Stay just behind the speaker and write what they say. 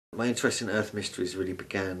My interest in earth mysteries really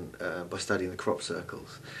began by studying the crop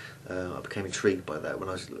circles. I became intrigued by that when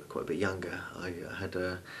I was quite a bit younger. I had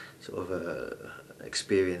a sort of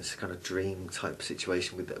experience, kind of dream type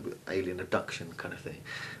situation with alien abduction kind of thing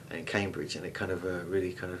in Cambridge, and it kind of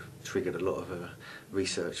really kind of triggered a lot of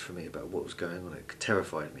research for me about what was going on. It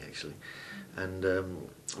terrified me actually. And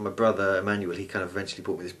my brother Emmanuel, he kind of eventually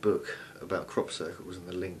bought me this book about crop circles and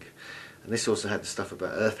the link, and this also had the stuff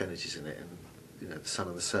about earth energies in it, and the Sun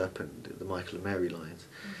and the Serpent, the Michael and Mary lines,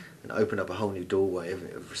 and it opened up a whole new doorway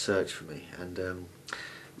of research for me. And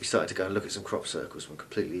we started to go and look at some crop circles. We were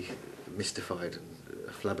completely mystified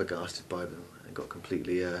and flabbergasted by them, and got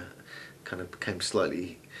completely kind of became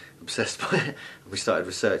slightly obsessed by it. And we started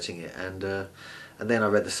researching it, and then I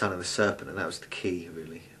read the Sun and the Serpent, and that was the key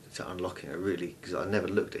really to unlocking it. Really, because I never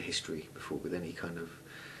looked at history before with any kind of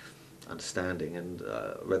understanding, and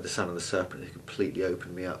read the Sun and the Serpent. It completely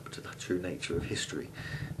opened me up to the true nature of history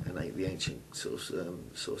and the ancient sort of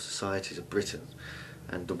societies of Britain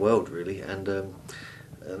and the world really, and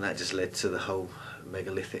that just led to the whole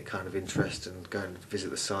megalithic kind of interest, and going to visit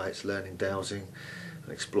the sites, learning dowsing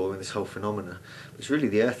and exploring this whole phenomena. It's really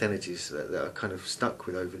the earth energies that I've kind of stuck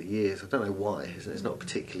with over the years. I don't know why. It's not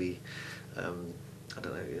particularly I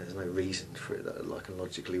don't know, there's no reason for it that I can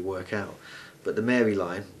logically work out, but the Mary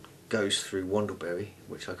line goes through Wandlebury,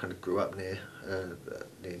 which I kind of grew up near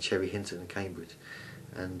Cherry Hinton in Cambridge,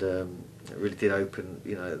 and it really did open,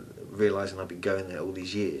 realising I'd been going there all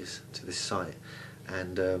these years to this site,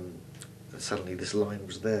 and suddenly this line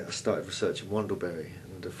was there. I started researching Wandlebury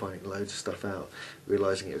and finding loads of stuff out,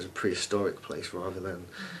 realising it was a prehistoric place rather than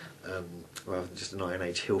just an Iron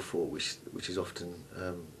Age hill fort, which is often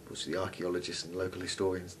which the archaeologists and local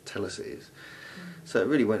historians tell us it is. So it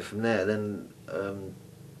really went from there. Then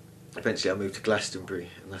eventually I moved to Glastonbury,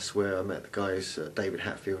 and that's where I met the guys, David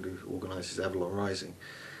Hatfield, who organises Avalon Rising,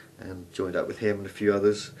 and joined up with him and a few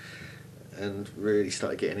others, and really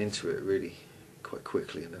started getting into it really quite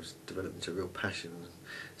quickly, and I was developing into a real passion, and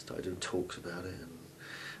started doing talks about it and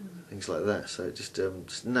things like that. So just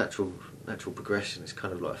natural progression. It's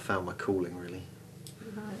kind of like I found my calling really.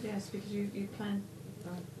 Right, yes, because you plan,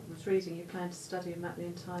 I was reading, you plan to study and map the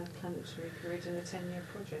entire planetary grid in a 10-year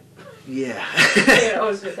project. Yeah. Yeah, or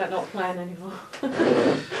is that not a plan anymore?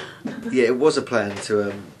 Yeah, it was a plan to,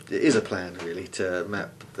 it is a plan really, to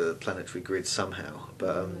map the planetary grid somehow,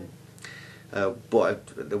 but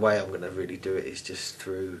the way I'm going to really do it is just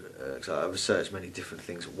through, cause I research many different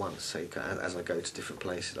things at once, so as I go to different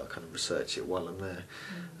places I kind of research it while I'm there.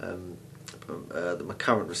 My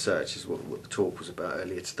current research is what the talk was about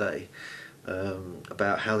earlier today,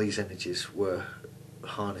 about how these energies were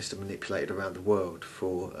harnessed and manipulated around the world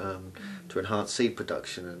for to enhance seed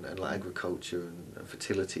production and like agriculture and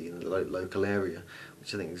fertility in the local area,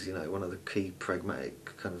 which I think is one of the key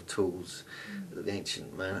pragmatic kind of tools that the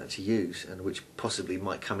ancient man had to use, and which possibly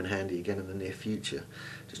might come in handy again in the near future.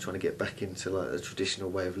 Just trying to get back into like a traditional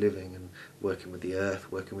way of living and working with the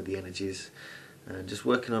earth, working with the energies, and just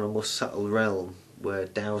working on a more subtle realm where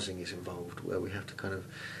dowsing is involved, where we have to kind of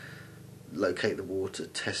locate the water,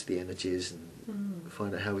 test the energies, and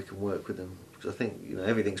find out how we can work with them. Because I think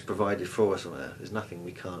everything's provided for us on Earth. There's nothing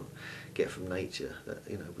we can't get from nature. That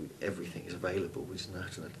everything is available. We just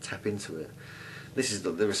have to tap into it. This is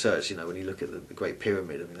the research. When you look at the Great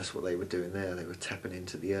Pyramid, I mean that's what they were doing there. They were tapping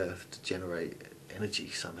into the Earth to generate energy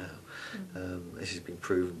somehow. This has been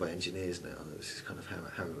proven by engineers now. This is kind of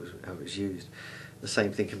how it was used. The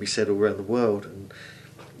same thing can be said all around the world, and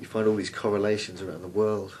you find all these correlations around the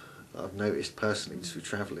world. I've noticed personally just through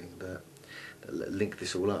travelling that link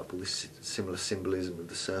this all up, all this similar symbolism of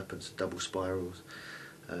the serpents, double spirals,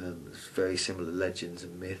 there's very similar legends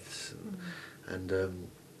and myths, and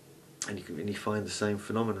you find the same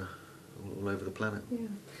phenomena all over the planet.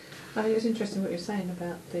 Yeah, it was interesting what you're saying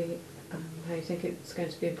about the how you think it's going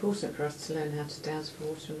to be important for us to learn how to dowse for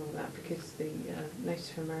water and all that, because the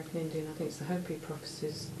Native American Indian, I think it's the Hopi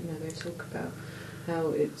prophecies, they talk about how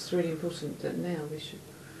it's really important that now we should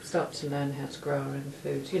start to learn how to grow our own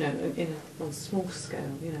food, on a small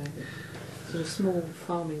scale, sort of small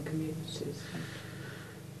farming communities.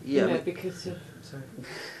 Yeah, because of... Sorry.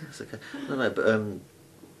 That's okay. No, but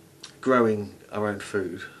growing our own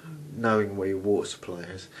food, knowing where your water supply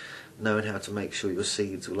is, knowing how to make sure your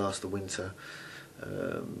seeds will last the winter,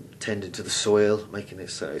 tending to the soil, making it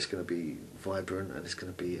so it's going to be vibrant and it's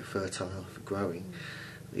going to be fertile for growing.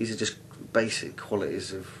 These are just basic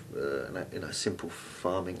qualities of simple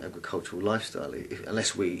farming agricultural lifestyle.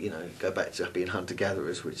 Unless we go back to being hunter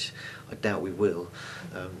gatherers, which I doubt we will.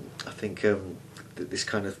 I think that this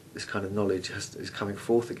kind of knowledge is coming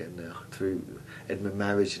forth again now through Edmund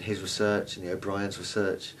Marriage and his research and O'Brien's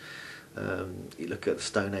research. You look at the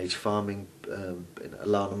Stone Age farming,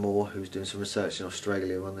 Alana Moore, who's doing some research in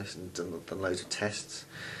Australia on this and done loads of tests.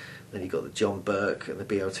 Then you've got the John Burke and the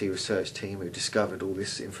BLT research team who discovered all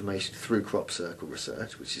this information through crop circle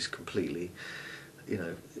research, which is completely,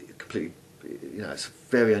 it's a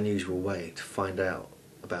very unusual way to find out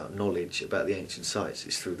about knowledge about the ancient sites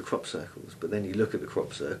is through the crop circles. But then you look at the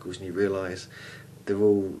crop circles and you realise they're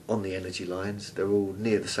all on the energy lines, they're all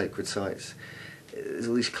near the sacred sites. There's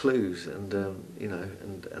all these clues, and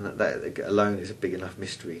that alone is a big enough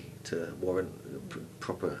mystery to warrant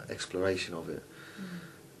proper exploration of it.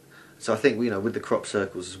 So I think with the crop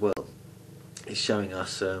circles as well, it's showing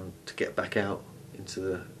us to get back out into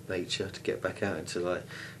the nature, to get back out into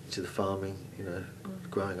the farming,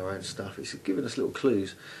 growing our own stuff. It's giving us little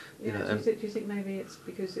clues. Do you think maybe it's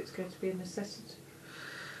because it's going to be a necessity?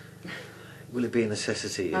 Will it be a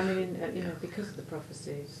necessity? I mean, because of the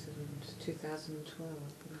prophecies and 2012,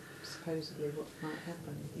 and supposedly what might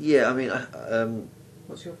happen. Yeah, I mean,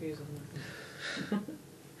 what's your views on that?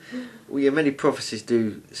 Well, yeah, many prophecies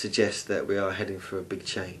do suggest that we are heading for a big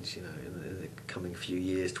change, in the coming few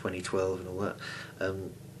years, 2012 and all that.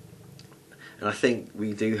 And I think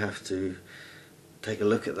we do have to take a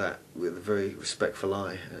look at that with a very respectful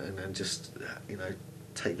eye and just,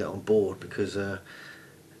 take that on board, because, the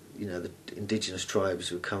indigenous tribes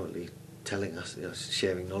who are currently telling us,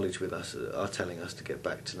 sharing knowledge with us, are telling us to get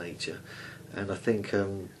back to nature. And I think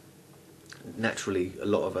naturally a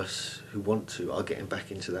lot of us who want to are getting back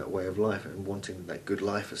into that way of life and wanting that good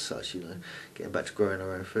life as such, getting back to growing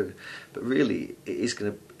our own food. But really it is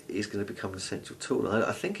going to become an essential tool. And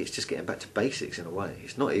I think it's just getting back to basics in a way.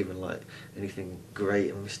 It's not even like anything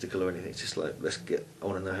great and mystical or anything. It's just like, I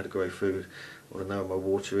want to know how to grow food, I want to know where my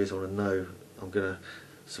water is, I want to know I'm going to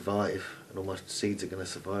survive and all my seeds are going to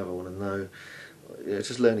survive. I want to know,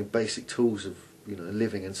 just learning basic tools of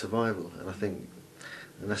living and survival. And I think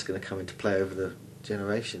that's going to come into play over the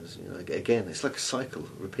generations. Again, it's like a cycle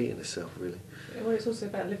repeating itself, really. Yeah, well, it's also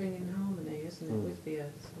about living in harmony, isn't it, with the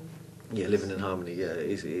earth? Yeah, living in harmony. Yeah,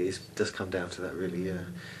 it does come down to that, really. Yeah,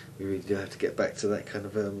 we really do have to get back to that kind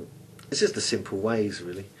of. It's just the simple ways,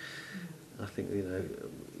 really. I think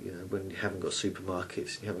when you haven't got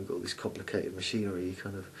supermarkets, you haven't got all this complicated machinery. You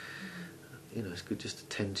kind of, it's good just to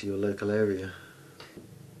tend to your local area.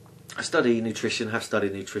 I study nutrition. Have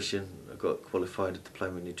studied nutrition. Got qualified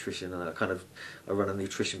diploma in nutrition, and I run a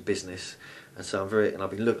nutrition business, and so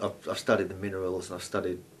I've studied the minerals, and I've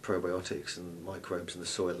studied probiotics and microbes in the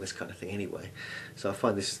soil and this kind of thing anyway, so I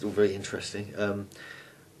find this all very interesting. And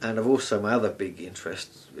I've also, my other big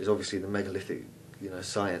interest is obviously the megalithic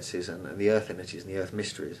sciences and the earth energies and the earth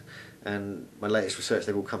mysteries, and my latest research,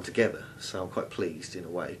 they've all come together, so I'm quite pleased in a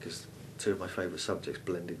way, because two of my favourite subjects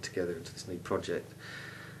blended together into this new project.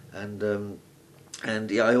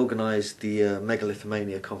 And yeah, I organised the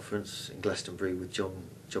Megalithomania conference in Glastonbury with John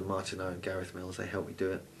Martineau and Gareth Mills. They helped me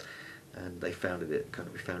do it, and we founded it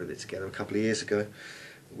together a couple of years ago,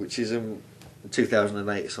 which is in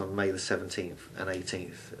 2008. It's on May the 17th and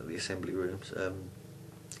 18th at the Assembly Rooms.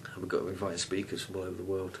 We've got invited speakers from all over the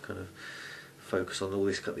world to kind of focus on all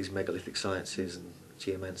these megalithic sciences and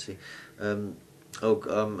geomancy. I'm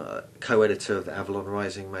a co-editor of the Avalon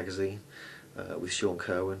Rising magazine. With Sean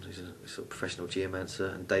Kerwin, who's a sort of professional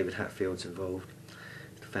geomancer, and David Hatfield's involved,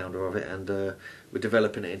 the founder of it, and we're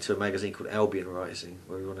developing it into a magazine called Albion Rising,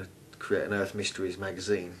 where we want to create an Earth Mysteries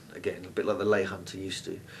magazine, again, a bit like the Ley Hunter used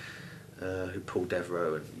to, who Paul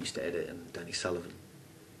Devereaux and used to edit, and Danny Sullivan,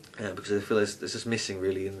 because I feel there's just missing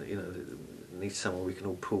really, needs somewhere we can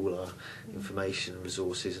all pool our information and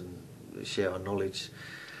resources and share our knowledge,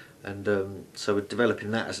 and so we're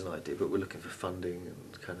developing that as an idea, but we're looking for funding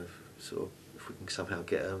and kind of sort of, if we can somehow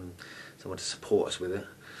get someone to support us with it.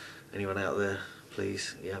 Anyone out there,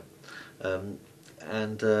 please? Yeah. We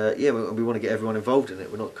want to get everyone involved in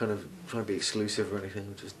it. We're not kind of trying to be exclusive or anything.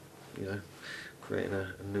 We're just creating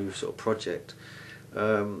a new sort of project.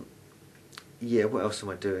 What else am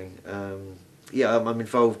I doing? I'm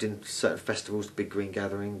involved in certain festivals. Big Green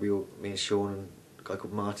Gathering. Me and Sean and a guy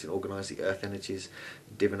called Martin organise the Earth Energies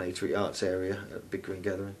Divinatory Arts area at Big Green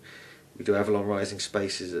Gathering. We do Avalon Rising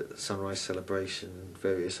spaces at Sunrise Celebration and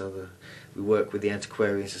various other. We work with the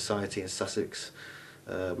Antiquarian Society in Sussex.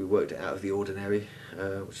 We worked at Out of the Ordinary,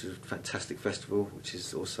 which is a fantastic festival, which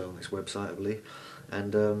is also on this website, I believe.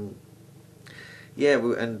 And Yeah,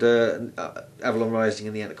 Avalon Rising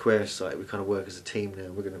and the Antiquarian Society, we kind of work as a team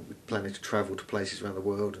now. We're planning to travel to places around the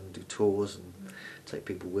world and do tours and take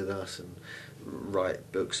people with us and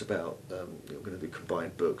write books about. We're going to do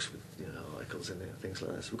combined books with articles in it and things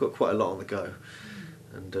like that. So we've got quite a lot on the go.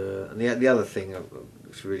 And the other thing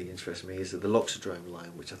which really interests me is the Loxodrome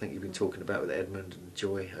line, which I think you've been talking about with Edmund and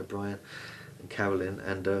Joy O'Brien and Carolyn,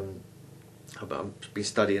 and I've been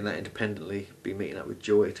studying that independently, been meeting up with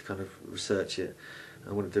Joy to kind of research it.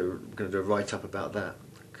 I'm going to do a write-up about that,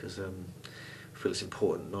 because I feel it's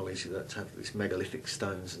important knowledge that to have these megalithic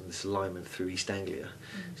stones and this alignment through East Anglia.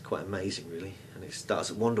 It's quite amazing, really, and it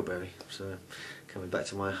starts at Wandlebury, so coming back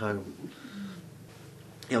to my home.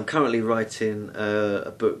 I'm currently writing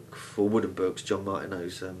a book for Wooden Books, John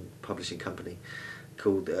Martineau's publishing company,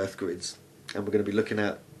 called The Earth Grids, and we're going to be looking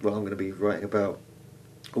at, I'm going to be writing about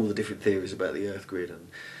all the different theories about the Earth grid and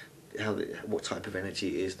what type of energy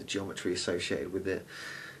it is, the geometry associated with it.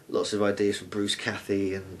 Lots of ideas from Bruce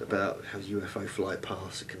Cathy and about how UFO flight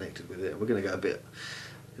paths are connected with it. And we're going to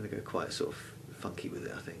go quite sort of funky with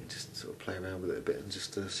it, I think, and just sort of play around with it a bit and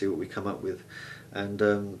just see what we come up with. And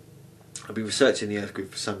I've been researching the Earth grid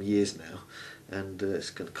for some years now, and it's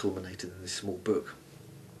kind of culminated in this small book.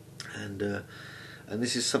 And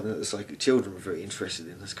this is something that the psychic children were very interested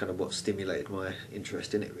in. That's kind of what stimulated my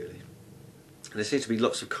interest in it, really. And there seems to be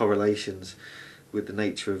lots of correlations with the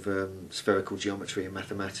nature of spherical geometry and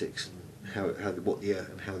mathematics, and how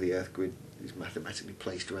the Earth grid is mathematically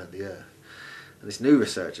placed around the Earth. And this new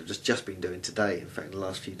research I've just been doing today, in fact in the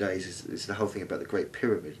last few days, is the whole thing about the Great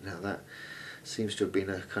Pyramid and how that seems to have been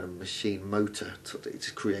a kind of machine motor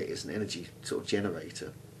to create as an energy sort of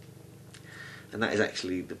generator. And that is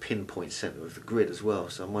actually the pinpoint centre of the grid as well.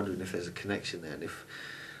 So I'm wondering if there's a connection there, and if,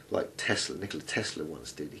 like Nikola Tesla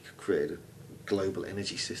once did, he could create a global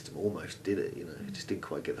energy system, almost did it, He just didn't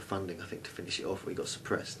quite get the funding, I think, to finish it off, or he got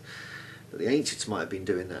suppressed. But the ancients might have been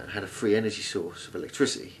doing that and had a free energy source of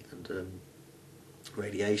electricity and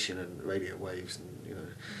radiation and radio waves, and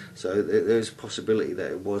so there's a possibility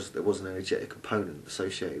that there was an energetic component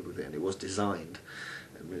associated with it, and it was designed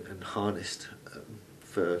and harnessed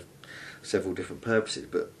for several different purposes.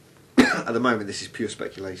 But at the moment this is pure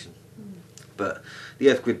speculation. But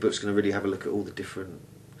the Earth Grid book's going to really have a look at all the different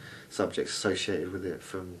subjects associated with it,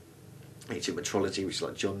 from ancient metrology, which is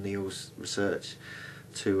like John Neal's research,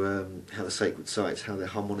 to how the sacred sites, how they're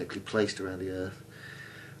harmonically placed around the Earth,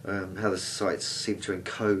 how the sites seem to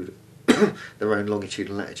encode their own longitude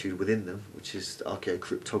and latitude within them, which is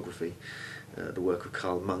archaeocryptography, the work of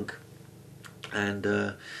Carl Monk, and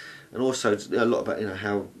also a lot about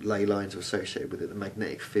how ley lines are associated with it. The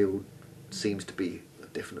magnetic field seems to be a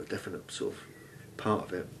definite sort of part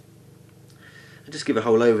of it. And just give a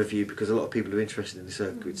whole overview, because a lot of people are interested in this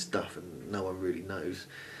Earth Grid stuff, and no one really knows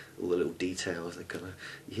all the little details. You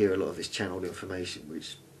hear a lot of this channeled information,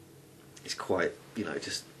 which is quite,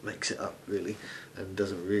 just makes it up really, and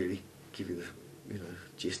doesn't really give you the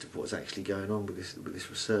gist of what's actually going on with this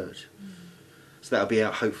research. So that'll be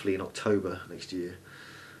out hopefully in October next year.